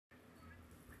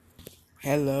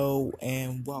Hello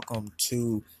and welcome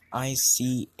to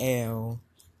ICL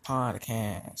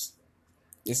Podcast.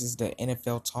 This is the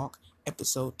NFL Talk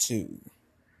episode 2.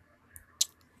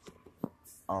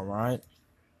 Alright.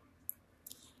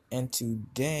 And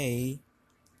today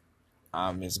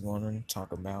I'm just going to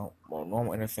talk about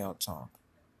normal NFL talk.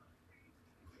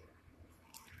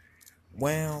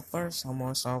 Well, first I'm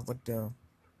going to start with the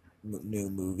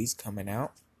new movies coming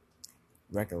out.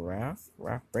 Wreck-It Ralph.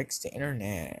 Ralph Breaks the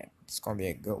Internet. It's going to be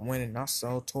a good one. And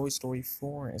also Toy Story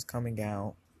 4 is coming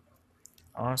out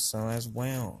also as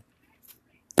well.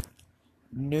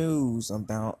 News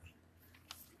about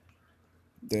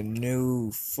the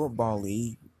new football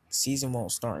league season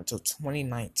won't start until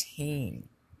 2019.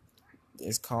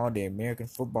 It's called the American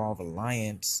Football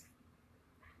Alliance.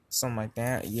 Something like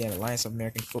that. Yeah, the Alliance of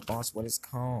American Football is what it's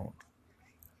called.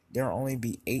 There will only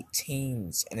be 8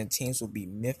 teams, and the teams will be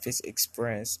Memphis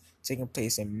Express, taking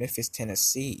place in Memphis,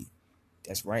 Tennessee.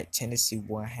 That's right, Tennessee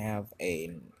will have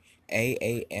an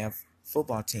AAF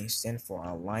football team, stand for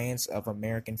Alliance of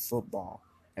American Football.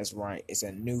 That's right, it's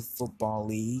a new football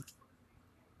league.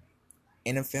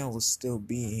 NFL will still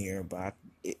be here, but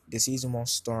the season won't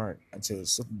start until the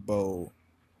Super Bowl.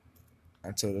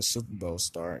 Until the Super Bowl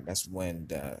start, that's when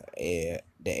the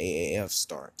AAF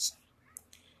starts.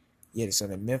 Yeah, so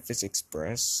the Memphis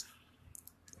Express,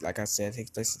 like I said, takes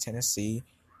place in Tennessee.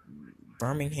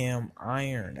 Birmingham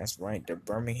Iron, that's right, the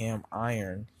Birmingham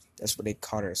Iron, that's what they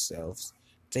call themselves.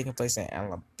 Taking place in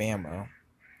Alabama.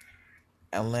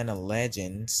 Atlanta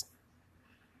Legends,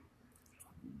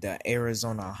 the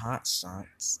Arizona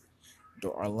Hotshots, the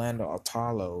Orlando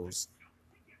Apollos,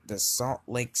 the Salt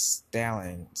Lake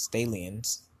Stallions,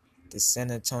 the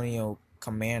San Antonio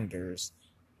Commanders,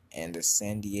 and the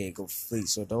San Diego Fleet.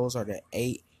 So those are the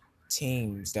 8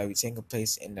 teams that will be taking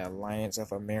place in the Alliance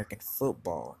of American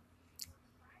Football.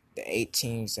 The 8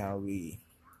 teams that will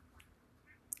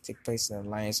take place in the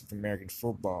Alliance of American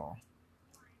Football.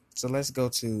 So let's go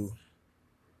to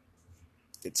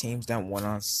the teams that won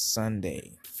on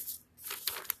Sunday.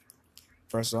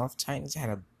 First off, Titans had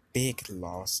a big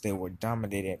loss. They were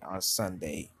dominated on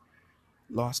Sunday.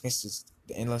 Lost against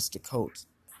the Colts.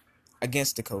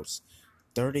 Against the Colts,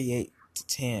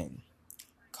 38-10.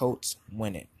 Colts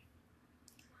win it.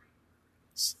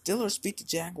 Steelers beat the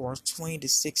Jaguars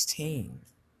 20-16.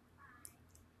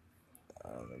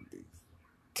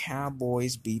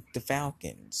 Cowboys beat the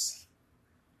Falcons.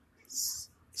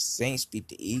 Saints beat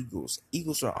the Eagles.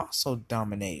 Eagles are also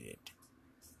dominated.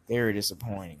 Very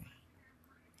disappointing.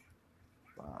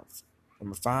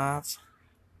 Number 5,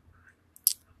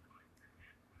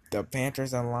 the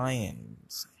Panthers and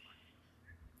Lions.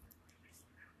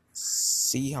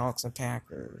 Seahawks and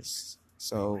Packers.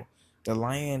 So the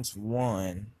Lions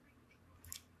won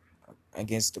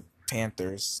against the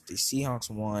Panthers. The Seahawks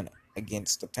won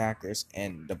against the Packers,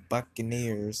 and the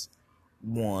Buccaneers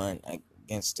won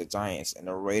against the Giants, and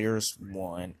the Raiders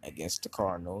won against the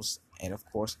Cardinals, and of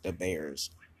course the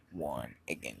Bears won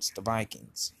against the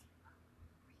Vikings.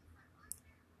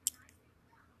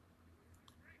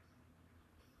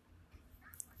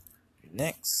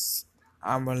 Next,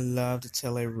 I'm gonna love to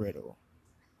tell a riddle,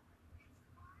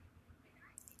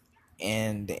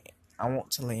 and I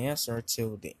won't tell the answer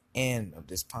till the end of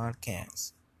this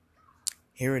podcast.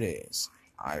 Here it is.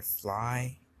 I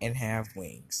fly and have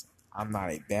wings. I'm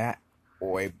not a bat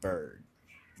or a bird.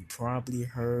 You probably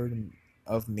heard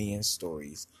of me in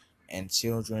stories, and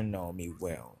children know me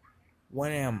well.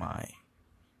 What am I?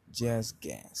 Just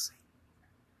guess.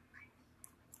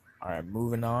 Alright,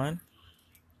 moving on.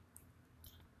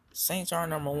 Saints are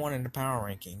number 1 in the power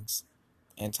rankings,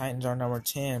 and Titans are number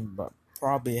 10, but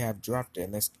probably have dropped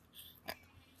in this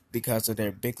because of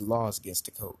their big loss against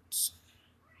the Colts.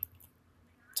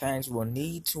 Titans will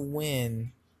need to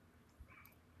win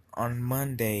on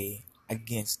Monday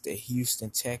against the Houston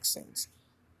Texans.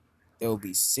 It will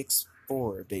be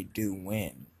 6-4 if they do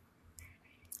win.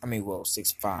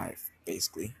 6-5,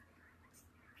 basically.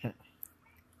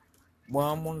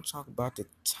 Well, I'm going to talk about the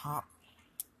top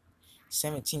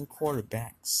 17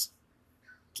 quarterbacks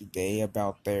today,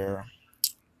 about their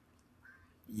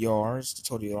yards, the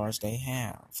total yards they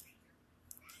have.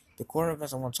 The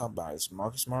quarterbacks I want to talk about is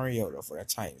Marcus Mariota for the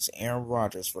Titans, Aaron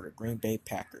Rodgers for the Green Bay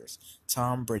Packers,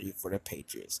 Tom Brady for the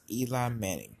Patriots, Eli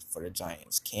Manning for the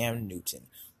Giants, Cam Newton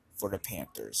for the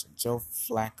Panthers, Joe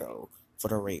Flacco for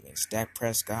the Ravens, Dak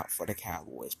Prescott for the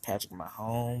Cowboys, Patrick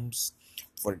Mahomes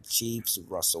for the Chiefs,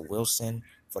 Russell Wilson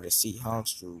for the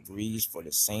Seahawks, Drew Brees for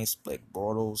the Saints, Blake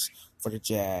Bortles for the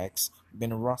Jags,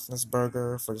 Ben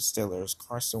Roethlisberger for the Steelers,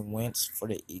 Carson Wentz for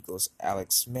the Eagles,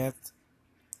 Alex Smith,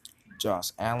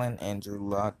 Josh Allen, Andrew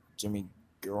Luck, Jimmy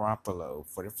Garoppolo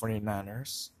for the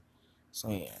 49ers. So,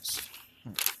 yes.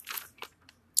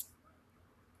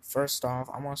 First off,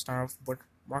 I'm going to start off with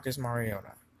Marcus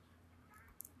Mariota.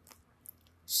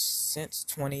 Since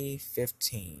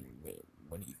 2015,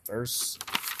 when he first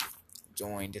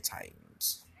joined the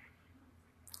Titans,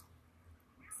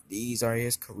 these are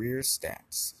his career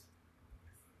stats.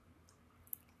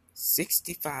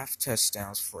 65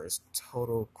 touchdowns for his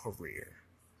total career,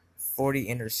 40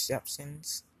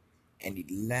 interceptions, and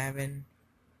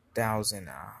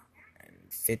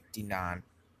 11,059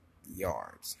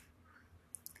 yards.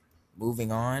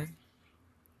 Moving on,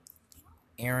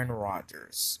 Aaron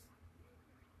Rodgers.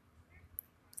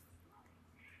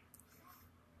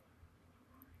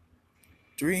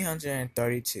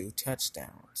 332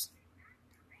 touchdowns,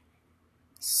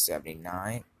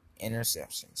 79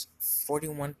 interceptions,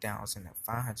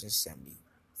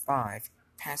 41,575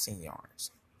 passing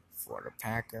yards for the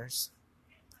Packers.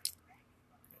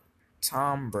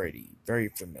 Tom Brady, very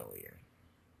familiar.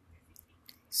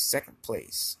 Second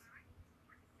place.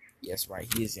 Yes,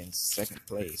 right, he is in second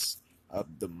place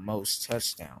of the most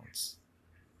touchdowns.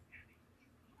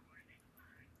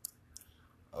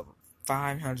 Of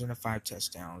 505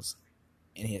 touchdowns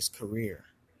in his career.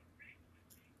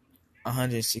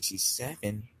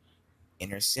 167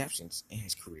 interceptions in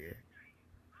his career.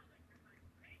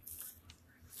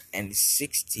 And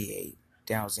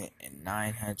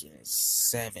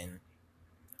 68,907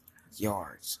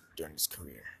 yards during his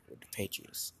career with the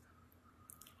Patriots.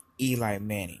 Eli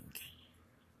Manning,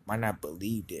 might not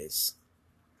believe this,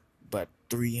 but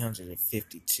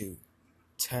 352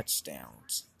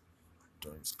 touchdowns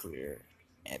during his career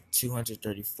and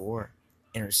 234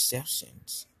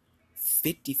 interceptions,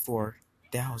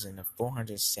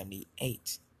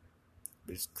 54,478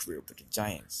 with his career with the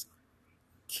Giants.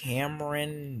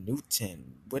 Cameron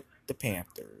Newton with the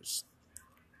Panthers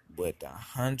with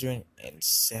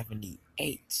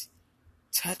 178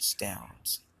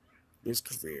 touchdowns with his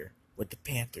career with the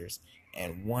Panthers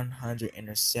and 100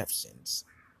 interceptions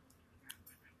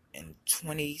and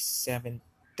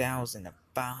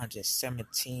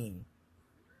 27,517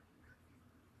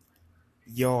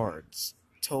 yards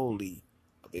totally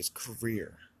of his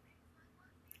career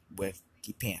with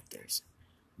the Panthers.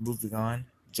 Moving on,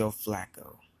 Joe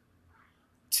Flacco.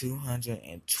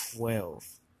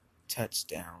 212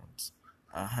 touchdowns,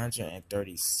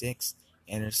 136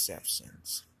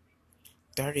 interceptions,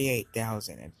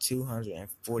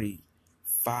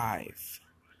 38,245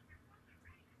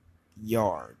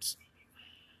 yards.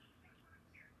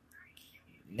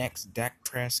 Next, Dak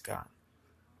Prescott.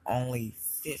 Only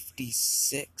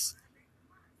 56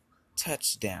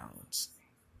 touchdowns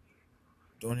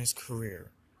during his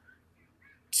career,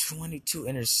 22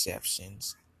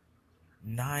 interceptions,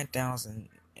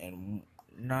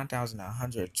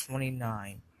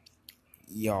 9,129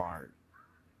 yards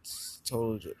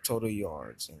total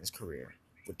yards in his career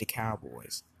with the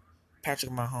Cowboys.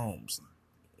 Patrick Mahomes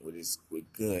with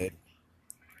good,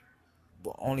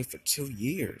 but only for 2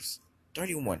 years.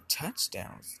 31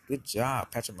 touchdowns. Good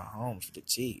job, Patrick Mahomes for the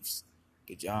Chiefs.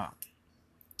 Good job.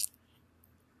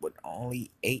 With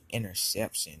only 8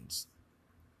 interceptions.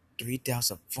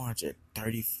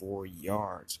 3,434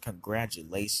 yards.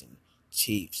 Congratulations,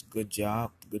 Chiefs. Good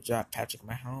job. Good job, Patrick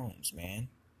Mahomes, man.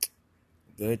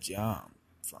 Good job.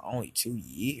 For only 2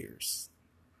 years.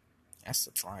 That's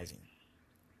surprising.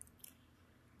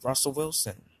 Russell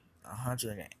Wilson,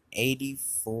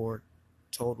 184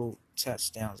 total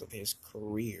touchdowns of his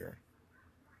career.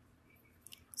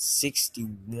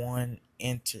 61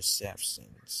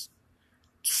 interceptions.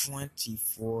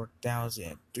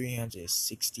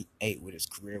 24,368 with his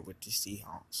career with the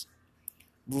Seahawks.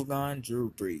 Moving on, Drew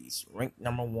Brees, ranked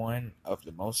number 1 of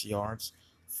the most yards,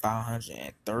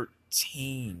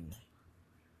 513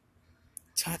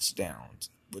 touchdowns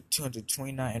with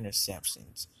 229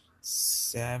 interceptions,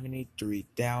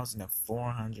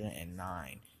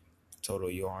 73,409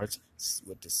 total yards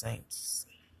with the Saints.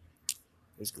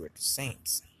 His career with the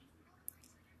Saints.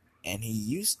 And he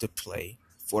used to play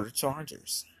for the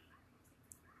Chargers.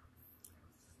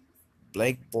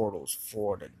 Blake Bortles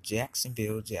for the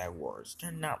Jacksonville Jaguars.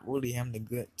 They're not really having a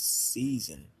good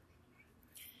season.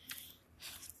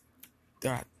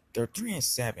 They're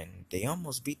 3-7. They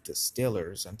almost beat the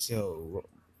Steelers until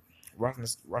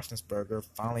Roethlisberger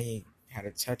finally had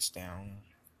a touchdown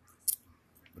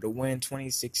with a win in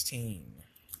 2016.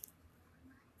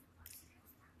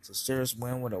 So Steelers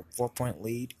win with a 4-point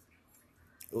lead.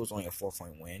 It was only a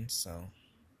 4-point win, so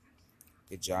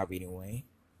good job anyway.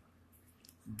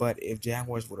 But if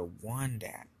Jaguars would have won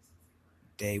that,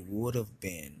 they would have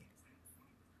been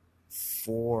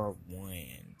 4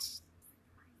 wins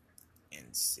and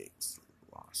 6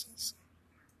 losses.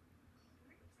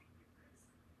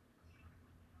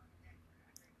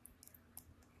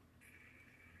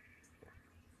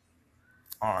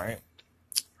 Alright.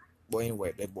 Well,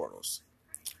 anyway, the Bortles.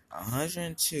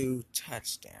 102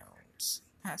 touchdowns.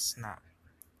 That's not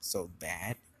so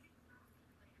bad.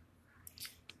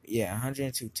 Yeah,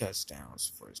 102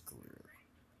 touchdowns for his career.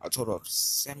 A total of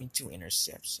 72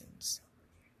 interceptions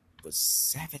with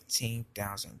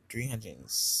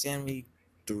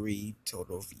 17,373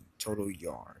 total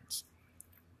yards.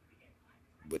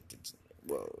 With the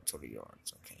total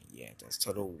yards. Okay, yeah, that's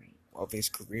total of his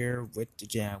career with the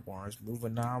Jaguars.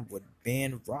 Moving on with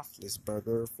Ben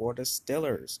Roethlisberger for the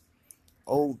Steelers.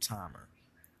 Old timer.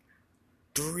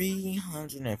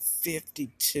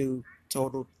 352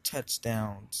 total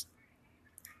touchdowns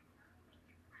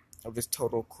of his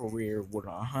total career with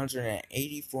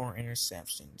 184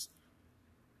 interceptions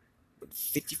with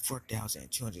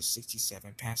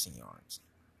 54,267 passing yards.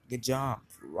 Good job,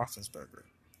 Roethlisberger.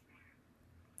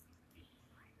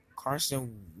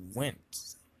 Carson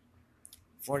Wentz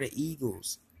for the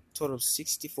Eagles. Total of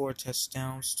 64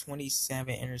 touchdowns,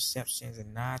 27 interceptions,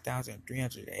 and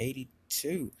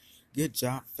 9,382. Good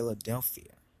job,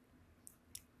 Philadelphia.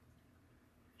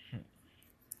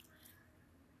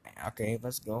 Okay,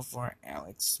 let's go for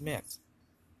Alex Smith.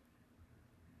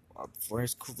 For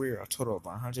his career, a total of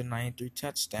 193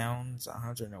 touchdowns,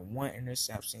 101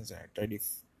 interceptions, and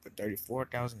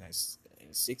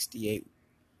 34,068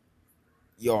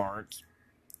 yards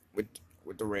with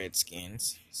the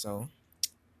Redskins. So,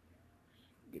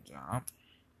 good job.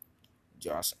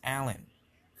 Josh Allen.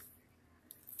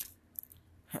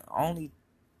 Only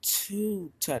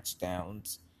 2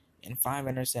 touchdowns and 5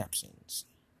 interceptions.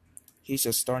 He's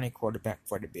a starting quarterback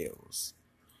for the Bills.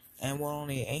 And with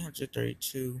only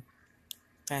 832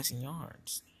 passing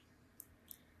yards.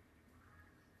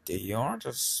 The yards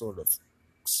are sort of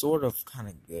kind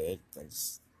of good, but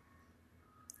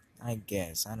I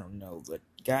guess, I don't know, but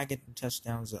gotta get the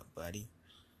touchdowns up, buddy.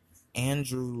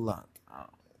 Andrew Luck,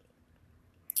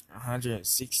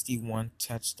 161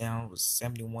 touchdowns with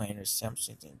 71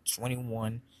 interceptions and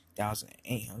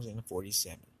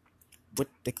 21,847 with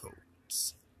the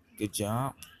Colts. Good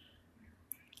job.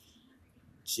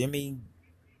 Jimmy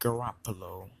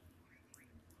Garoppolo,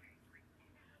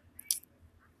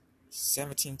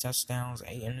 17 touchdowns,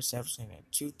 8 interceptions, and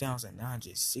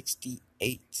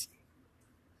 2,968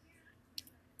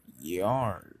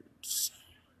 yards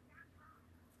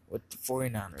with the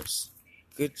 49ers.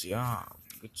 Good job.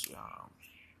 Good job.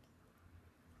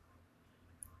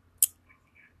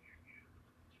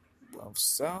 Well,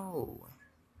 so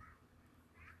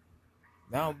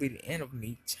that'll be the end of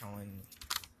me telling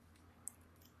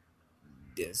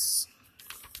this.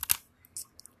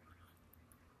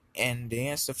 And the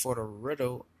answer for the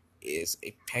riddle is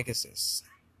a Pegasus.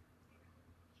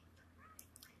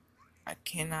 I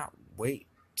cannot wait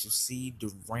to see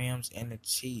the Rams and the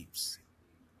Chiefs.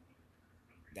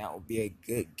 That will be a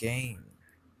good game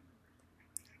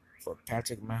for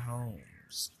Patrick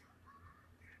Mahomes.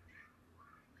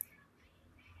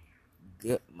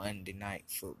 Good Monday Night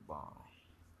Football.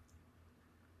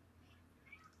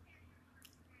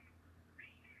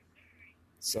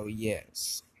 So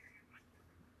yes.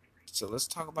 So let's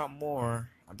talk about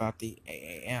more about the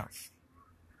AAF.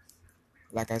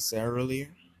 Like I said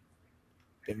earlier,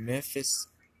 the Memphis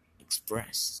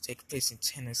Express takes place in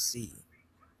Tennessee.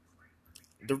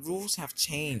 The rules have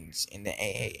changed in the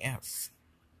AAF.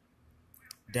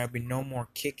 There'll be no more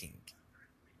kicking.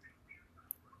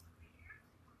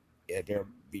 Yeah, there'll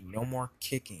be no more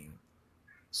kicking.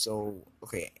 So,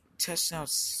 okay,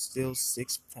 touchdown's still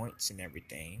 6 points and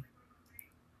everything.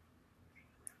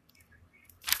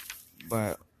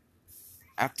 But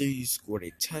after you scored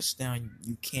a touchdown,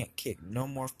 you can't kick no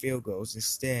more field goals.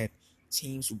 Instead,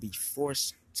 teams will be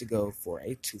forced to go for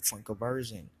a 2-point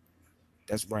conversion.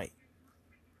 That's right,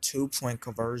 2-point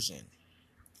conversion.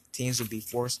 Teams will be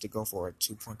forced to go for a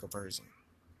 2-point conversion.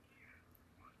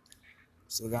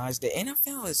 So, guys, the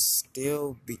NFL is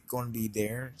still going to be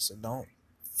there, so don't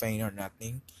faint or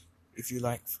nothing. If you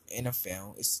like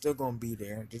NFL, it's still going to be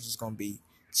there. There's just going to be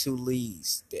 2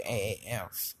 leagues, the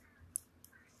AAF.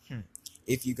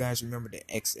 If you guys remember the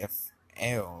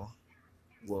XFL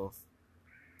with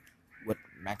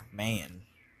McMahon.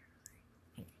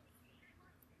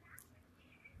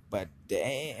 But the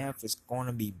AAF is going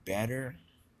to be better.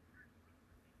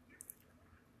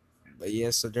 But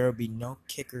yeah, so there will be no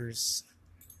kickers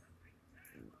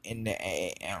in the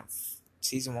AAF.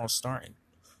 Season won't start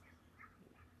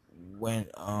when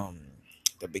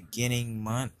the beginning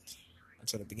month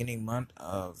until the beginning month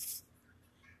of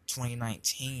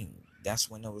 2019. That's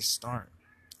when it will start.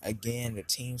 Again, the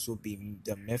teams will be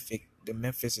the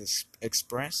Memphis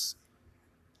Express,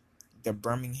 the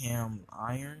Birmingham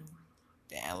Iron,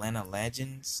 the Atlanta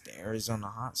Legends, the Arizona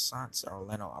Hot Shots, the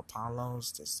Orlando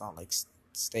Apollos, the Salt Lake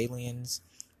Stallions,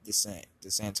 the San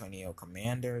Antonio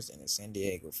Commanders, and the San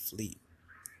Diego Fleet.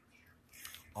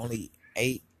 Only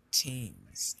 8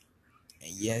 teams.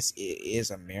 And yes, it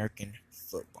is American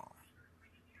football.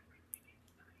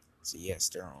 So yes,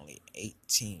 there are only 8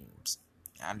 teams.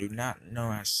 I do not know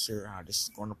how sure how this is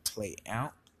going to play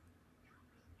out.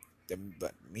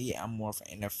 But me, I'm more of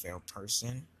an NFL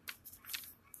person.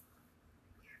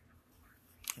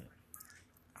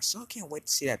 I still can't wait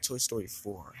to see that Toy Story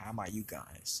 4. How about you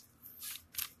guys?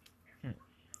 You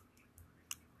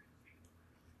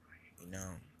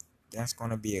know, that's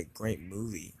going to be a great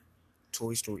movie.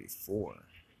 Toy Story 4.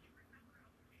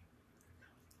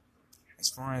 As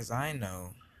far as I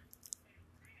know,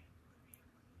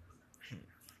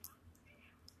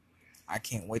 I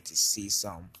can't wait to see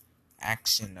some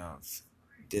action of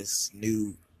this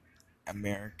new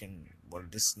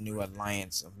this new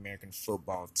alliance of American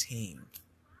football team.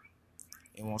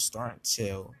 It won't start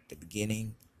until the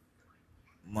beginning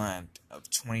month of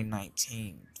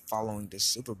 2019, following the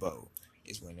Super Bowl,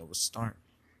 is when it will start.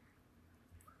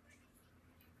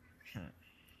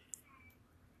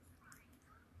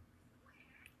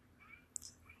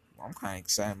 Well, I'm kind of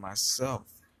excited myself.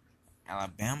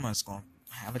 Alabama is going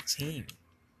to have a team.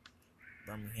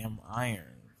 Birmingham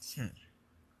Iron.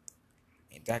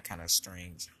 Ain't that kind of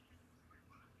strange?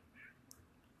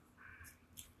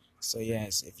 So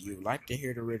yes, if you'd like to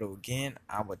hear the riddle again,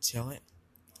 I would tell it.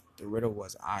 The riddle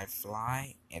was, I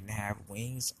fly and have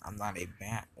wings. I'm not a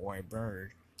bat or a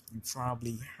bird. You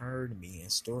probably heard me in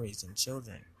stories and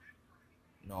children.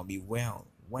 Know me well.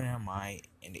 What am I?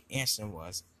 And the answer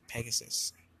was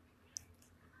Pegasus.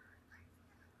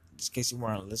 Just in case you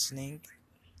weren't listening,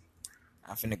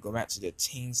 I'm finna go back to the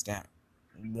teams that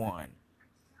won.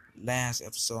 Last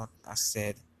episode, I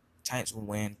said Titans will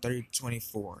win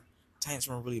 30-24. Titans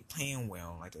weren't really playing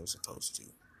well like they were supposed to.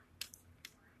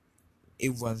 It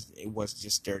was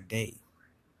just their day.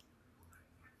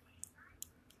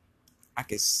 I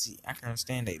can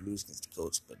understand they lose against the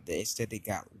Colts, but instead they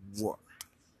got whooped.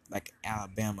 Like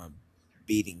Alabama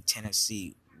beating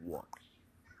Tennessee whooped.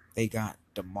 They got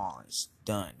demolished,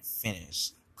 done,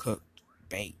 finished, cooked,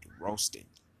 baked, roasted.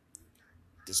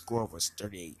 The score was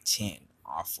 38-10.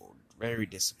 Awful. Very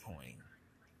disappointing.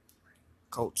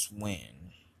 Colts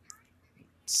win.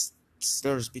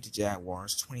 Steelers beat the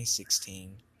Jaguars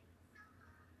 2016.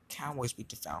 Cowboys beat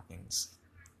the Falcons.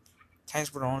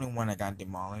 Titans were the only one that got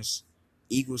demolished.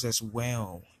 Eagles as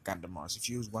well got demolished. If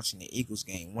you was watching the Eagles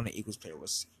game, one of the Eagles players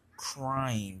was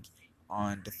crying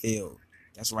on the field.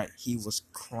 That's right, he was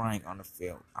crying on the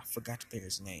field. I forgot the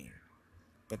player's name.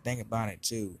 But think about it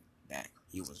too, that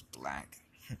he was black.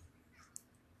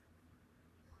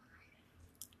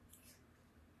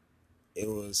 It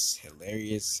was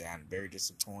hilarious and very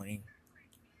disappointing.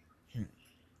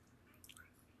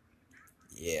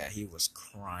 Yeah, he was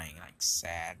crying, like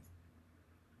sad.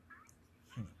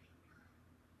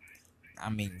 I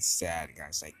mean sad,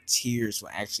 guys. Like tears will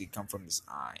actually come from his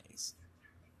eyes.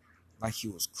 Like he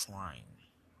was crying.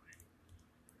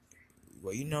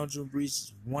 Well, you know Drew Brees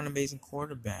is one amazing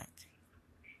quarterback.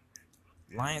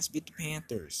 Lions beat the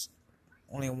Panthers.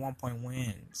 Only a 1-point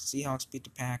win. Seahawks beat the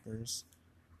Packers.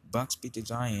 Bucks beat the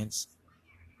Giants.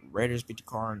 Raiders beat the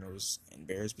Cardinals. And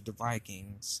Bears beat the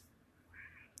Vikings.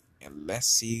 And let's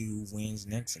see who wins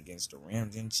next against the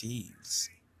Rams and Chiefs.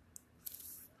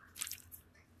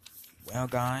 Well,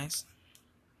 guys.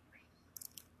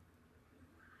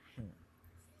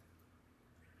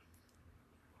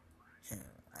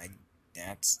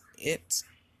 That's it.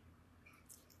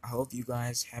 I hope you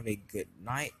guys have a good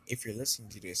night if you're listening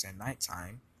to this at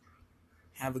nighttime.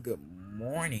 Have a good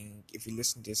morning if you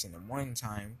listen to this in the morning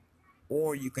time.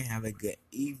 Or you can have a good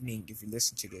evening if you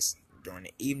listen to this during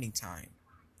the evening time.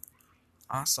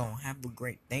 Also, have a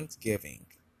great Thanksgiving.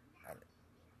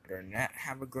 Other than that,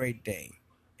 have a great day.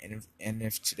 And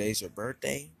if today's your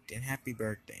birthday, then happy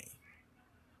birthday.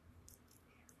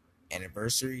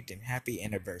 Anniversary, then happy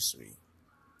anniversary.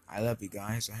 I love you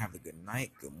guys, so have a good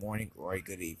night, good morning, or a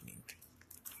good evening.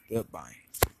 Goodbye.